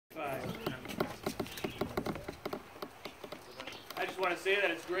want to say that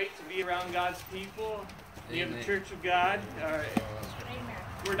it's great to be around God's people. We have the Church of God.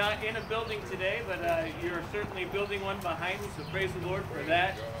 We're not in a building today, but you're certainly building one behind me, so praise the Lord for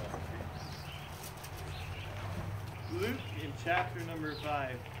that. Luke in chapter number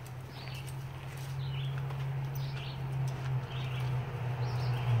 5.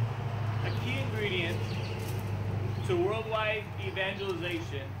 A key ingredient to worldwide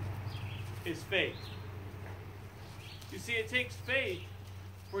evangelization is faith. You see, it takes faith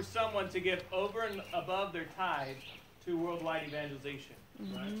for someone to give over and above their tithe to worldwide evangelization.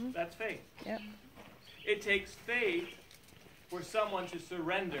 Right? That's faith. Yep. It takes faith for someone to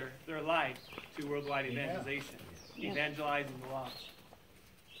surrender their life to worldwide evangelization, evangelizing the lost.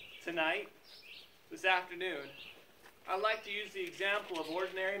 Tonight, this afternoon, I'd like to use the example of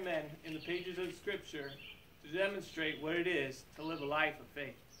ordinary men in the pages of Scripture to demonstrate what it is to live a life of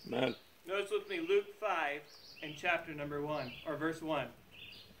faith. Amen. Notice with me Luke 5 and chapter number 1, or verse 1.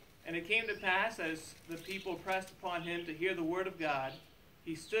 And it came to pass, as the people pressed upon him to hear the word of God,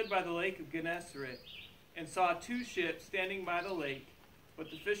 he stood by the lake of Gennesaret, and saw 2 ships standing by the lake, but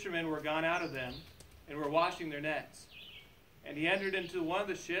the fishermen were gone out of them, and were washing their nets. And he entered into one of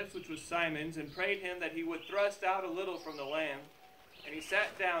the ships, which was Simon's, and prayed him that he would thrust out a little from the land. And he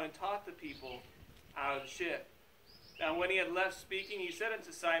sat down and taught the people out of the ship. Now when he had left speaking, he said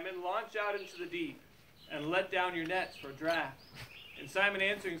unto Simon, Launch out into the deep, and let down your nets for draught. And Simon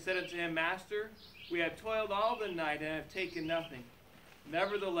answering said unto him, Master, we have toiled all the night, and have taken nothing.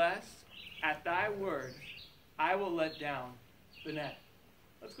 Nevertheless, at thy word, I will let down the net.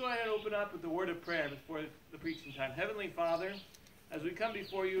 Let's go ahead and open up with the word of prayer before the preaching time. Heavenly Father, as we come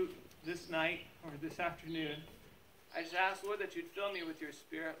before you this night, or this afternoon, I just ask, Lord, that you'd fill me with your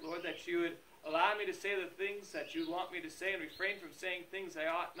Spirit. Lord, that you would allow me to say the things that you want me to say, and refrain from saying things I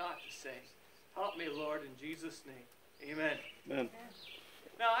ought not to say. Help me, Lord, in Jesus' name. Amen. Amen.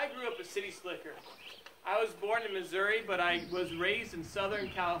 Now, I grew up a city slicker. I was born in Missouri, but I was raised in Southern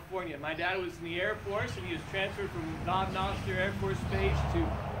California. My dad was in the Air Force, and he was transferred from Bob Noster Air Force Base to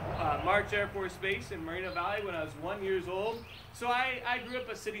March Air Force Base in Moreno Valley when I was 1 year old. So I grew up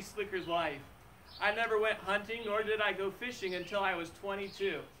a city slicker's life. I never went hunting, nor did I go fishing until I was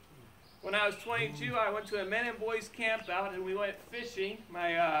 22. When I was 22, I went to a men and boys camp out, and we went fishing.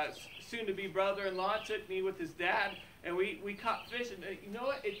 My soon-to-be brother-in-law took me with his dad, and we caught fish. And you know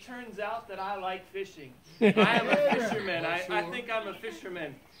what? It turns out that I like fishing. I am a fisherman. I think I'm a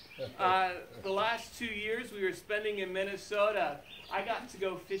fisherman. The last 2 years we were spending in Minnesota, I got to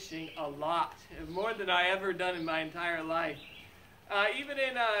go fishing a lot, more than I ever done in my entire life. Even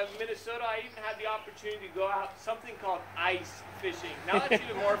in Minnesota, I even had the opportunity to go out something called ice fishing. Now that's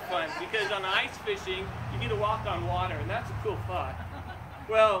even more fun, because on ice fishing, you get to walk on water, and that's a cool thought.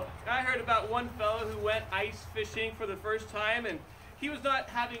 Well, I heard about one fellow who went ice fishing for the first time, and he was not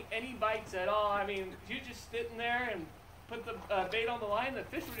having any bites at all. I mean, you just sitting there and put the bait on the line, the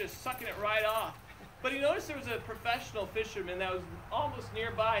fish were just sucking it right off. But he noticed there was a professional fisherman that was almost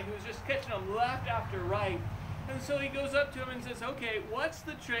nearby who was just catching them left after right. And so he goes up to him and says, okay, what's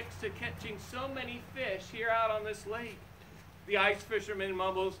the tricks to catching so many fish here out on this lake? The ice fisherman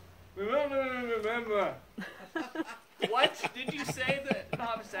mumbles, remember. What did you say? The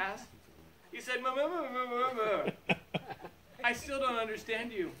novice asked. He said, remember. I still don't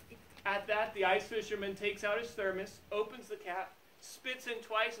understand you. At that, the ice fisherman takes out his thermos, opens the cap, spits in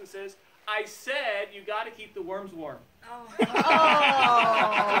twice, and says, I said you got to keep the worms warm. Oh.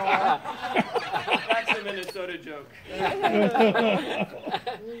 That's a Minnesota joke.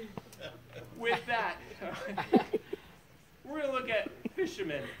 With that, we're going to look at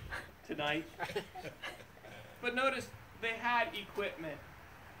fishermen tonight. But notice they had equipment.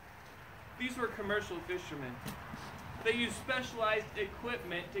 These were commercial fishermen. They used specialized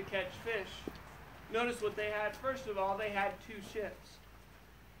equipment to catch fish. Notice what they had. First of all, they had 2 ships.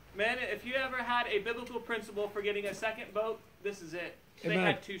 Men, if you ever had a biblical principle for getting a second boat, this is it. They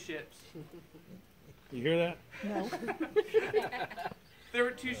had 2 ships. You hear that? No. There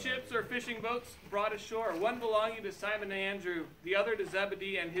were 2 ships or fishing boats brought ashore, one belonging to Simon and Andrew, the other to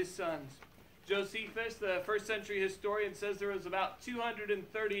Zebedee and his sons. Josephus, the first century historian, says there was about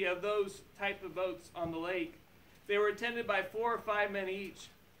 230 of those type of boats on the lake. They were attended by 4 or 5 men each.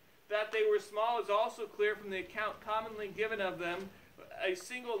 That they were small is also clear from the account commonly given of them. A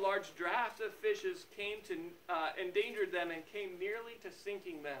single large draft of fishes came to endangered them and came nearly to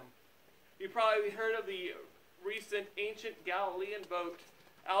sinking them. You probably heard of the recent ancient Galilean boat,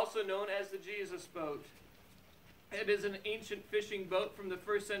 also known as the Jesus boat. It is an ancient fishing boat from the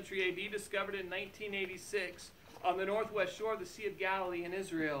 1st century A.D. discovered in 1986 on the northwest shore of the Sea of Galilee in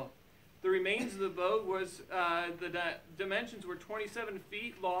Israel. The remains of the boat was, dimensions were 27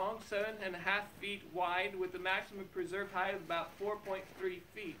 feet long, 7.5 feet wide, with a maximum preserved height of about 4.3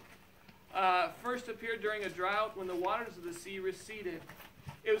 feet. First appeared during a drought when the waters of the sea receded.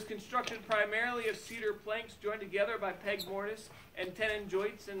 It was constructed primarily of cedar planks joined together by peg mortise and tenon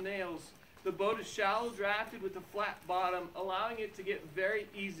joints and nails. The boat is shallow drafted with a flat bottom, allowing it to get very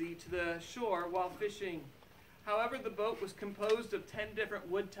easy to the shore while fishing. However, the boat was composed of 10 different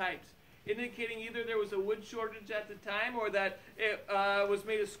wood types, indicating either there was a wood shortage at the time or that it was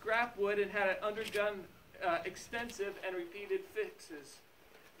made of scrap wood and had undergone extensive and repeated fixes.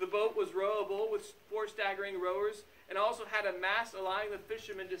 The boat was rowable with 4 staggering rowers and also had a mast allowing the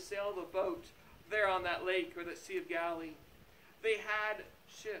fishermen to sail the boat there on that lake or the Sea of Galilee. They had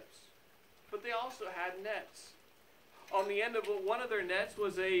ships, but they also had nets. On the end of one of their nets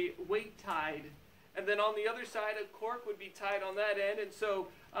was a weight tied, and then on the other side a cork would be tied on that end, and so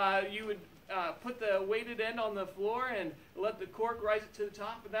you would put the weighted end on the floor and let the cork rise it to the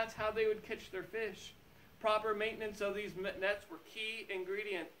top, and that's how they would catch their fish. Proper maintenance of these nets were key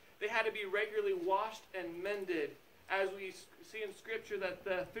ingredient. They had to be regularly washed and mended, as we see in Scripture that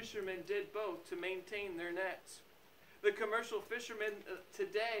the fishermen did both to maintain their nets. The commercial fishermen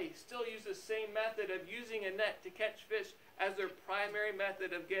today still use the same method of using a net to catch fish as their primary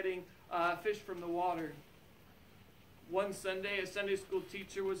method of getting fish from the water. One Sunday, a Sunday school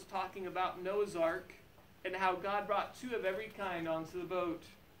teacher was talking about Noah's Ark and how God brought 2 of every kind onto the boat.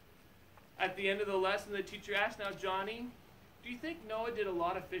 At the end of the lesson, the teacher asked, "Now, Johnny, do you think Noah did a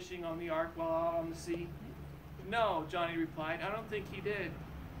lot of fishing on the ark while out on the sea?" "No," Johnny replied, "I don't think he did."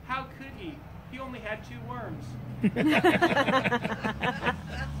 "How could he? He only had 2 worms."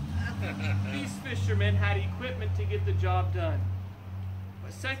 These fishermen had equipment to get the job done.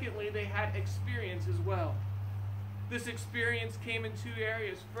 But secondly, they had experience as well. This experience came in 2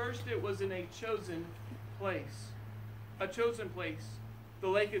 areas. First, it was in a chosen place. A chosen place, the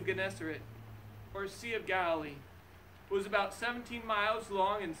Lake of Gennesaret, or Sea of Galilee. It was about 17 miles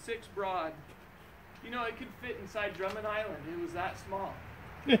long and 6 broad. You know, it could fit inside Drummond Island. It was that small.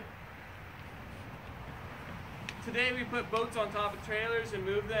 Today we put boats on top of trailers and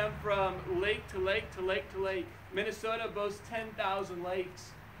move them from lake to lake to lake to lake. Minnesota boasts 10,000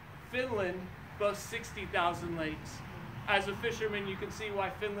 lakes. Finland boasts 60,000 lakes. As a fisherman, you can see why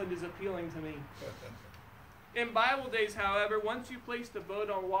Finland is appealing to me. In Bible days, however, once you placed a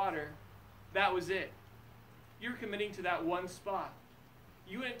boat on water, that was it. You're committing to that one spot.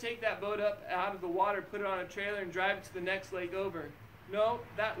 You wouldn't take that boat up out of the water, put it on a trailer, and drive it to the next lake over. No,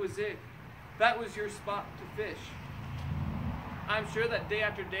 that was it. That was your spot to fish. I'm sure that day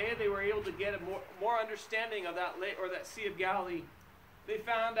after day they were able to get a more understanding of that lake or that Sea of Galilee. They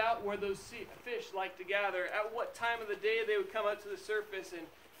found out where those fish like to gather, at what time of the day they would come up to the surface and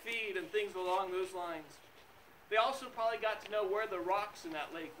feed and things along those lines. They also probably got to know where the rocks in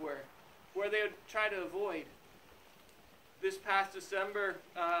that lake were, where they would try to avoid. This past December,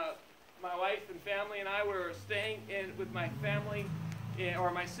 my wife and family and I were staying with my family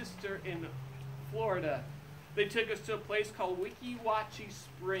or my sister in Florida. They took us to a place called Weeki Wachee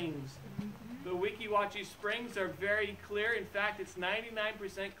Springs. The Weeki Wachee Springs are very clear. In fact, it's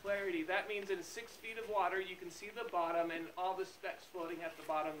 99% clarity. That means in 6 feet of water, you can see the bottom and all the specks floating at the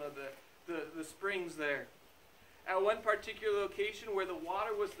bottom of the springs there. At one particular location where the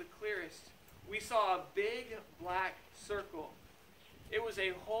water was the clearest, we saw a big black circle. It was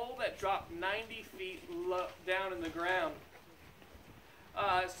a hole that dropped 90 feet down in the ground.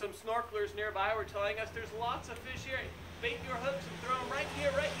 Some snorkelers nearby were telling us there's lots of fish here. Bait your hooks and throw them right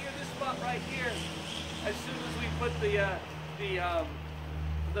here, this spot right here. As soon as we put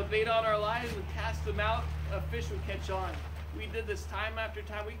the bait on our lines and cast them out, a fish would catch on. We did this time after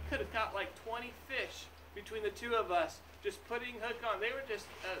time. We could have caught like 20 fish between the 2 of us, just putting hook on. They were just,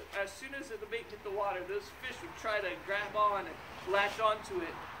 as soon as the bait hit the water, those fish would try to grab on and latch onto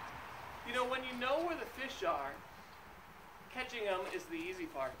it. You know, when you know where the fish are, catching them is the easy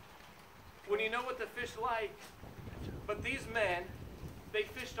part. When you know what the fish like. But these men, they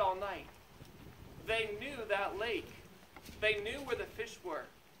fished all night. They knew that lake. They knew where the fish were,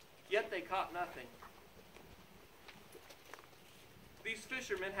 yet they caught nothing. These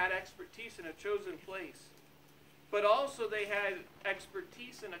fishermen had expertise in a chosen place, but also they had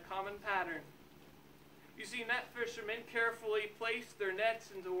expertise in a common pattern. You see, net fishermen carefully placed their nets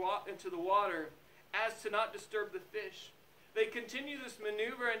into the water as to not disturb the fish. They continue this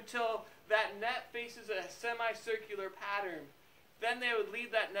maneuver until that net faces a semicircular pattern. Then they would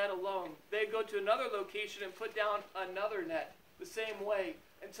leave that net alone. They'd go to another location and put down another net the same way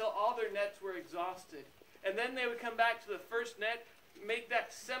until all their nets were exhausted. And then they would come back to the first net, make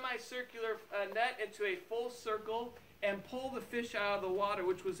that semicircular net into a full circle and pull the fish out of the water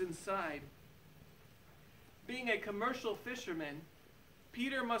which was inside. Being a commercial fisherman,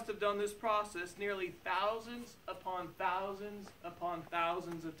 Peter must have done this process nearly thousands upon thousands upon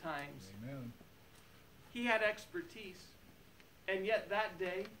thousands of times. Amen. He had expertise, and yet that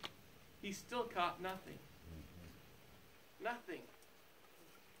day, he still caught nothing. Nothing.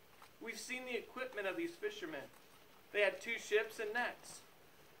 We've seen the equipment of these fishermen. They had 2 ships and nets.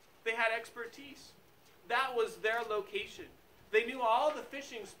 They had expertise. That was their location. They knew all the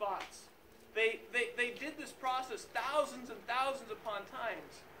fishing spots. They did this process thousands and thousands upon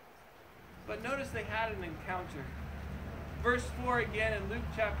times. But notice they had an encounter. Verse 4 again in Luke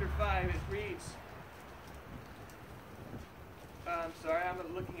chapter 5, it reads, I'm sorry, I'm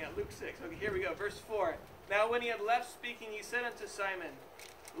looking at Luke 6. Okay, here we go. Verse 4. Now when he had left speaking, he said unto Simon,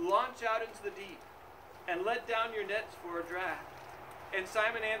 Launch out into the deep, and let down your nets for a draught. And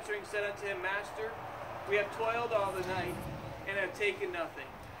Simon answering said unto him, Master, we have toiled all the night, and have taken nothing.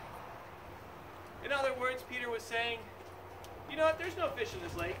 In other words, Peter was saying, you know what, there's no fish in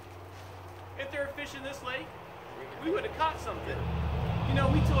this lake. If there were fish in this lake, we would have caught something. You know,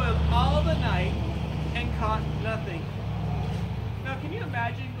 we toiled all the night and caught nothing. Now, can you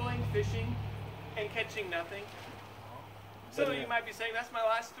imagine going fishing and catching nothing? Some of you might be saying, that's my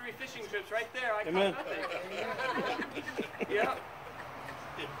last 3 fishing trips right there. I caught nothing. Yeah.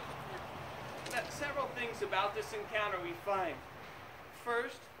 Now, several things about this encounter we find.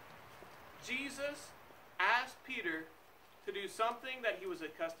 First, Jesus asked Peter to do something that he was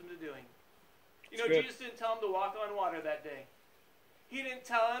accustomed to doing. You know, Jesus didn't tell him to walk on water that day. He didn't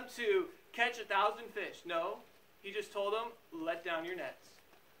tell him to catch 1,000 fish. No, he just told him, let down your nets.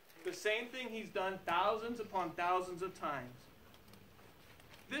 The same thing he's done thousands upon thousands of times.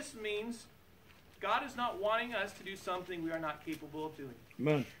 This means God is not wanting us to do something we are not capable of doing.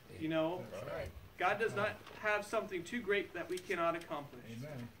 Amen. You know, God does not have something too great that we cannot accomplish.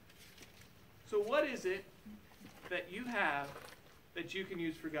 Amen. So what is it that you have that you can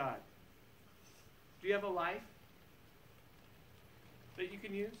use for God? Do you have a life that you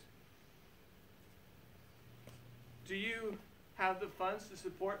can use? Do you have the funds to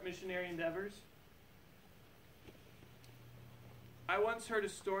support missionary endeavors? I once heard a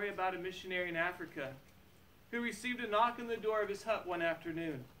story about a missionary in Africa who received a knock on the door of his hut one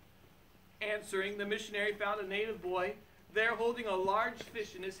afternoon. Answering, the missionary found a native boy there holding a large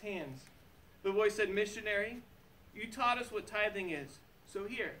fish in his hands. The boy said, Missionary, you taught us what tithing is, so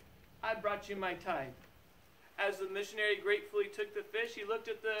here, I brought you my tithe. As the missionary gratefully took the fish, he looked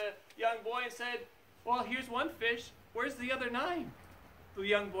at the young boy and said, well, here's one fish. Where's the other 9? The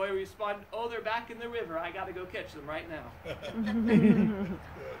young boy responded, oh, they're back in the river. I got to go catch them right now.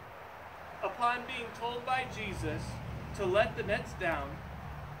 Upon being told by Jesus to let the nets down,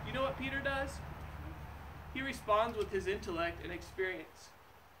 you know what Peter does? He responds with his intellect and experience.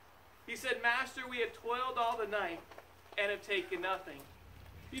 He said, Master, we have toiled all the night and have taken nothing.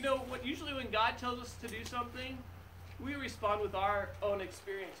 You know, usually when God tells us to do something, we respond with our own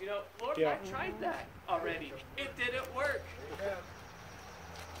experience. You know, Lord, I tried that already. It didn't work.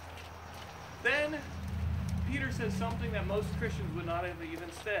 Then Peter says something that most Christians would not have even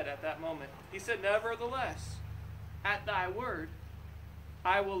said at that moment. He said, nevertheless, at thy word,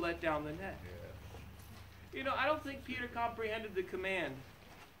 I will let down the net. You know, I don't think Peter comprehended the command.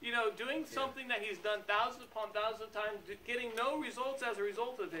 You know, doing something that he's done thousands upon thousands of times, getting no results as a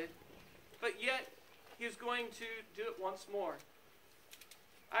result of it, but yet he's going to do it once more.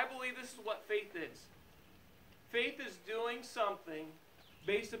 I believe this is what faith is. Faith is doing something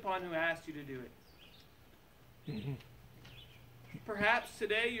based upon who asked you to do it. Perhaps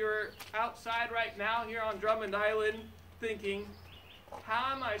today you're outside right now here on Drummond Island thinking,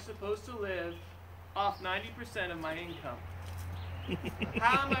 how am I supposed to live off 90% of my income?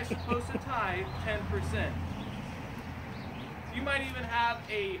 How am I supposed to tithe 10%? You might even have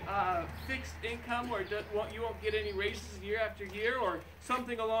a fixed income where you won't get any raises year after year or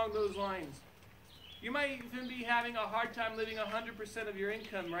something along those lines. You might even be having a hard time living 100% of your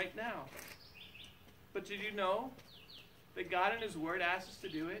income right now. But did you know that God in His Word asks us to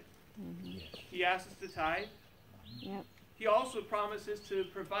do it? Mm-hmm. He asks us to tithe. Yep. He also promises to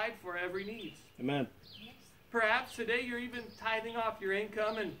provide for every need. Amen. Perhaps today you're even tithing off your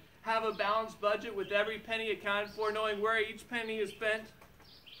income and have a balanced budget with every penny accounted for, knowing where each penny is spent.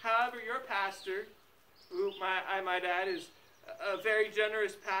 However, your pastor, who I might add is a very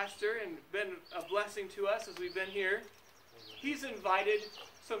generous pastor and been a blessing to us as we've been here, he's invited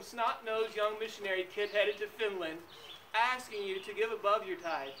some snot-nosed young missionary kid headed to Finland, asking you to give above your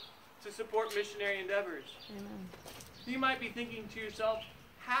tithe to support missionary endeavors. Amen. You might be thinking to yourself,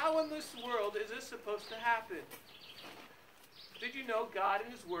 how in this world is this supposed to happen? Did you know God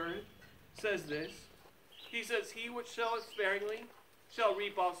in his word says this? He says, he which soweth sparingly shall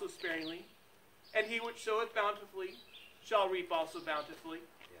reap also sparingly, and he which soweth bountifully shall reap also bountifully.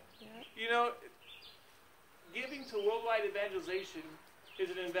 Yeah. You know, giving to worldwide evangelization is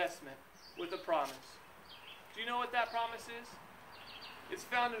an investment with a promise. Do you know what that promise is? It's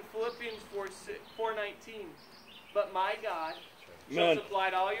found in Philippians 4:19. But my God shall supply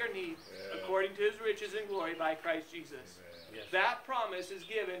all your needs according to his riches and glory by Christ Jesus. Yes. That promise is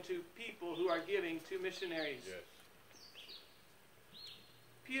given to people who are giving to missionaries. Yes.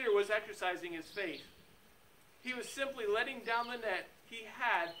 Peter was exercising his faith. He was simply letting down the net he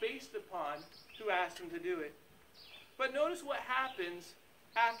had based upon who asked him to do it. But notice what happens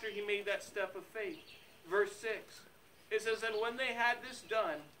after he made that step of faith. Verse 6. It says, and when they had this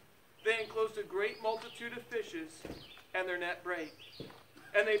done, they enclosed a great multitude of fishes, and their net brake.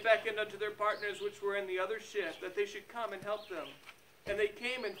 And they beckoned unto their partners which were in the other ship, that they should come and help them. And they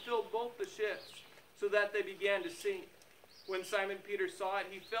came and filled both the ships, so that they began to sink. When Simon Peter saw it,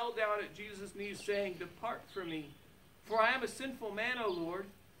 he fell down at Jesus' knees, saying, depart from me, for I am a sinful man, O Lord.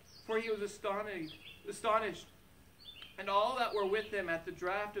 For he was astonished, and all that were with him at the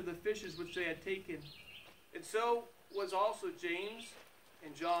draught of the fishes which they had taken. And so was also James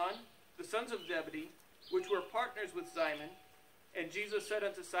and John, the sons of Zebedee, which were partners with Simon. And Jesus said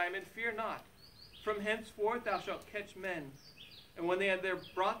unto Simon, fear not, from henceforth thou shalt catch men. And when they had there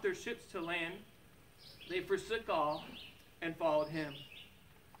brought their ships to land, they forsook all and followed him.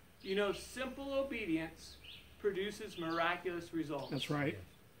 You know, simple obedience produces miraculous results. That's right.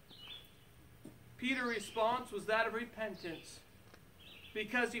 Peter's response was that of repentance,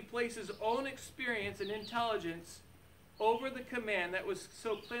 because he placed his own experience and intelligence over the command that was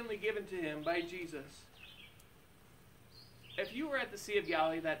so plainly given to him by Jesus. If you were at the Sea of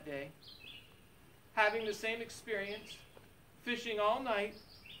Galilee that day, having the same experience, fishing all night,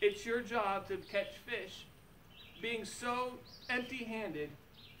 it's your job to catch fish, being so empty-handed,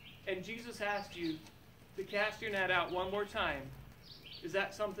 and Jesus asked you to cast your net out one more time, is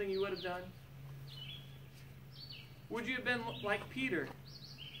that something you would have done? Would you have been like Peter,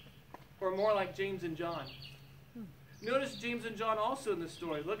 or more like James and John? Notice James and John also in the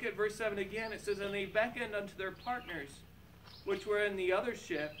story. Look at verse 7 again. It says, and they beckoned unto their partners, which were in the other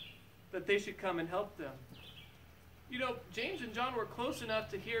ship, that they should come and help them. You know, James and John were close enough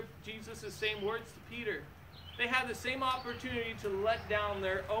to hear Jesus' same words to Peter. They had the same opportunity to let down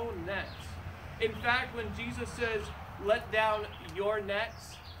their own nets. In fact, when Jesus says, let down your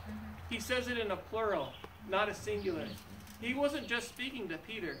nets, he says it in a plural, not a singular. He wasn't just speaking to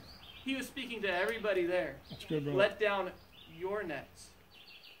Peter. He was speaking to everybody there. That's good, brother. Let down your nets.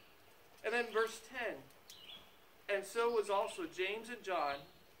 And then verse 10. And so was also James and John,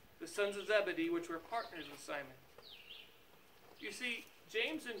 the sons of Zebedee, which were partners with Simon. You see,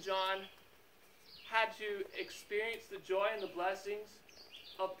 James and John had to experience the joy and the blessings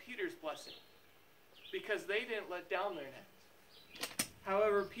of Peter's blessing, because they didn't let down their nets.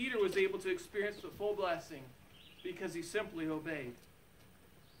 However, Peter was able to experience the full blessing because he simply obeyed.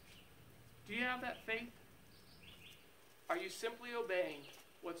 Do you have that faith? Are you simply obeying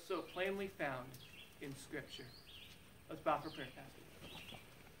what's so plainly found in Scripture? Let's bow for prayer, Pastor.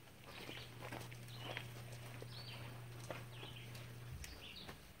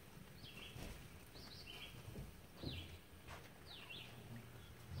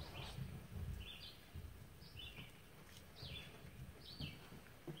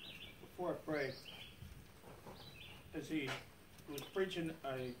 Before I pray, as he was preaching,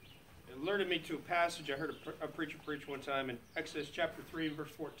 it alerted me to a passage I heard a preacher preach one time in Exodus chapter 3 and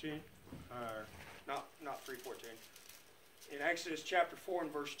verse 14. Not 3:14. In Exodus chapter 4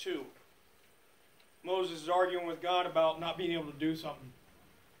 and verse 2, Moses is arguing with God about not being able to do something.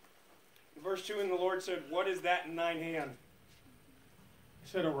 In verse 2, and the Lord said, what is that in thine hand? He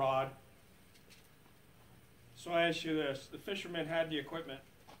said, a rod. So I ask you this. The fishermen had the equipment.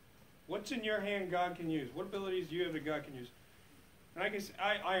 What's in your hand God can use? What abilities do you have that God can use? And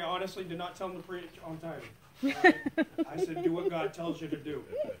I honestly did not tell him to preach on time. I said, do what God tells you to do.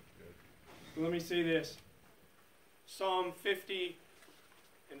 So let me say this. Psalm 50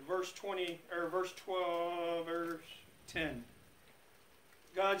 in verse 20, or verse 12, verse 10.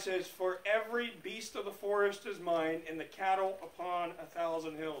 God says, for every beast of the forest is mine, and the cattle upon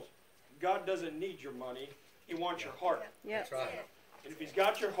 1,000 hills. God doesn't need your money. He wants your heart. Yep. That's right. And if he's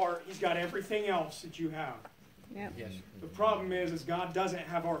got your heart, he's got everything else that you have. Yep. Yes. The problem is God doesn't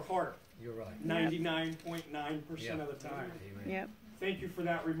have our heart. You're right. 99.9% of the time. Amen. Yep. Thank you for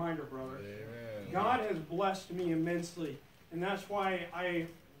that reminder, brother. Amen. God has blessed me immensely, and that's why I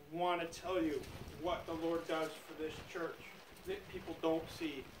want to tell you what the Lord does for this church that people don't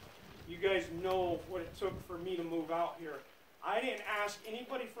see. You guys know what it took for me to move out here. I didn't ask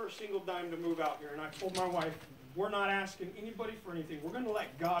anybody for a single dime to move out here, and I told my wife, we're not asking anybody for anything. We're going to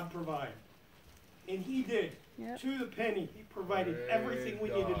let God provide. And He did. Yep. To the penny. He provided everything we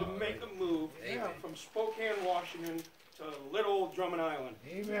needed to make a move from Spokane, Washington to little old Drummond Island.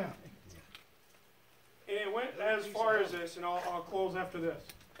 Amen. And it went as far as this, and I'll close after this.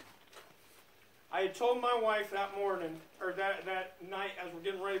 I had told my wife that morning, or that night as we're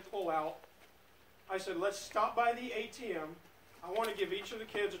getting ready to pull out, I said, let's stop by the ATM. I want to give each of the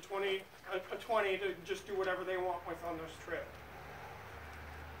kids a 20 to just do whatever they want with on this trip.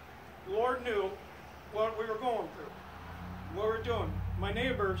 The Lord knew what we were going through, what we were doing. My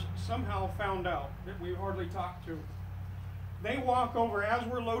neighbors somehow found out that we hardly talked to. They walk over as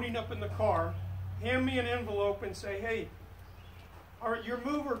we're loading up in the car, hand me an envelope and say, hey, your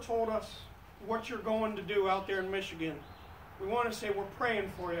mover told us what you're going to do out there in Michigan. We want to say we're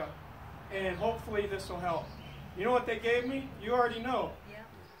praying for you, and hopefully this will help. You know what they gave me? You already know. Yep.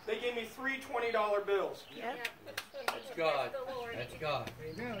 They gave me three $20 bills. Yep. That's God. That's God.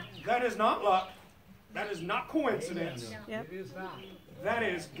 That is not luck. That is not coincidence. Yep. It is not. That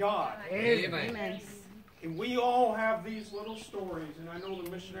is God. Amen. Amen. And we all have these little stories, and I know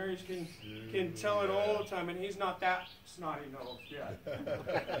the missionaries can tell it all the time, and he's not that snotty-nosed yet.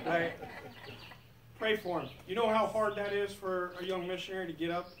 Right? Pray for him. You know how hard that is for a young missionary to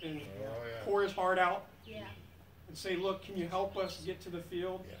get up and pour his heart out? Yeah. And say, look, can you help us get to the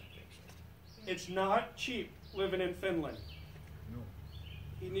field? Yeah, I think so. It's not cheap living in Finland. No.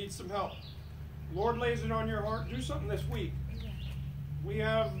 He needs some help. Lord lays it on your heart. Do something this week.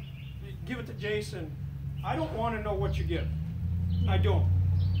 Give it to Jason. I don't want to know what you give. I don't.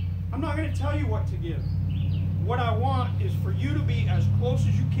 I'm not going to tell you what to give. What I want is for you to be as close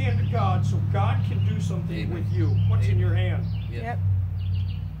as you can to God so God can do something with you. What's in your hand? Yep.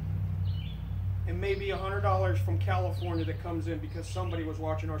 And maybe $100 from California that comes in because somebody was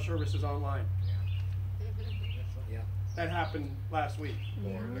watching our services online. Yeah. That happened last week.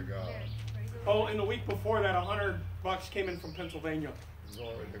 Glory to God. Oh, and the week before that, $100 came in from Pennsylvania.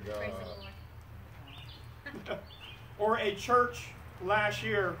 Glory to God. Or a church last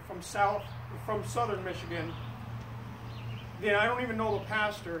year from southern Michigan. Then I don't even know the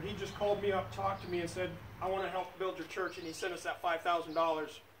pastor. He just called me up, talked to me, and said, I want to help build your church, and he sent us that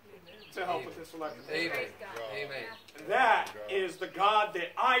 $5,000 to help with this electric. Amen. Amen. That is the God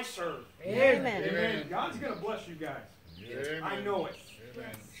that I serve. Amen. Amen. God's going to bless you guys. Amen. I know it.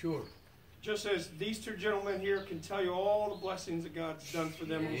 Amen. Sure. Just as these two gentlemen here can tell you all the blessings that God's done for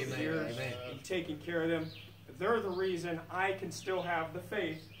them over the years and taking care of them, they're the reason I can still have the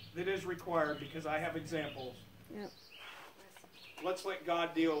faith that is required because I have examples. Yep. Let's let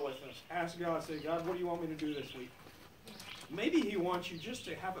God deal with us. Ask God, say, God, what do you want me to do this week? Maybe He wants you just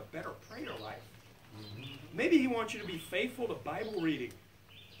to have a better prayer life. Maybe He wants you to be faithful to Bible reading.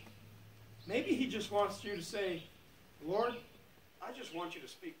 Maybe He just wants you to say, Lord, I just want you to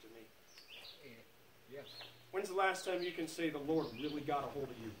speak to me. Yes. When's the last time you can say the Lord really got a hold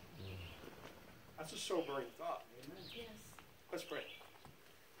of you? That's a sobering thought. Amen. Yes. Let's pray.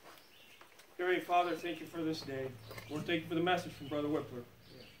 Heavenly Father, thank you for this day. Lord, thank you for the message from Brother Wippler.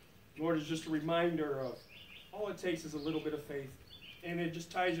 Lord, it's just a reminder of all it takes is a little bit of faith. And it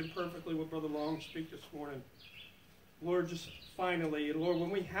just ties in perfectly with Brother Long speak this morning. Lord, just finally, and Lord,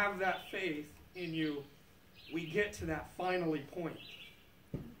 when we have that faith in you, we get to that finally point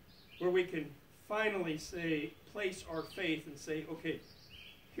where we can finally place our faith and say, okay,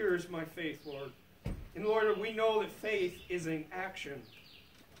 here's my faith, Lord. And Lord, we know that faith is an action.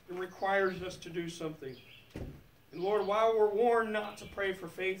 It requires us to do something. And Lord, while we're warned not to pray for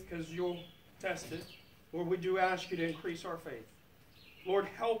faith because you'll test it, Lord, we do ask you to increase our faith. Lord,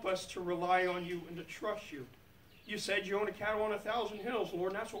 help us to rely on you and to trust you. You said you own a cattle on 1,000 hills,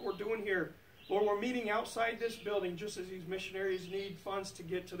 Lord, and that's what we're doing here. Lord, we're meeting outside this building just as these missionaries need funds to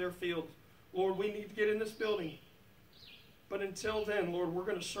get to their fields. Lord, we need to get in this building. But until then, Lord, we're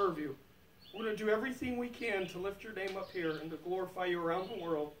going to serve you. We're going to do everything we can to lift your name up here and to glorify you around the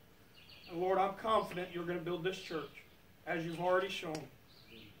world. And Lord, I'm confident you're going to build this church, as you've already shown.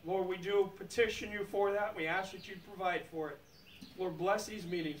 Lord, we do petition you for that. We ask that you provide for it. Lord, bless these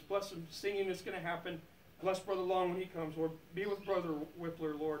meetings. Bless the singing that's going to happen. Bless Brother Long when he comes. Lord, be with Brother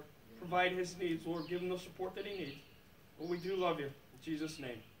Wippler, Lord. Provide his needs, Lord. Give him the support that he needs. Lord, we do love you. In Jesus'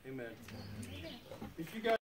 name, amen. If you guys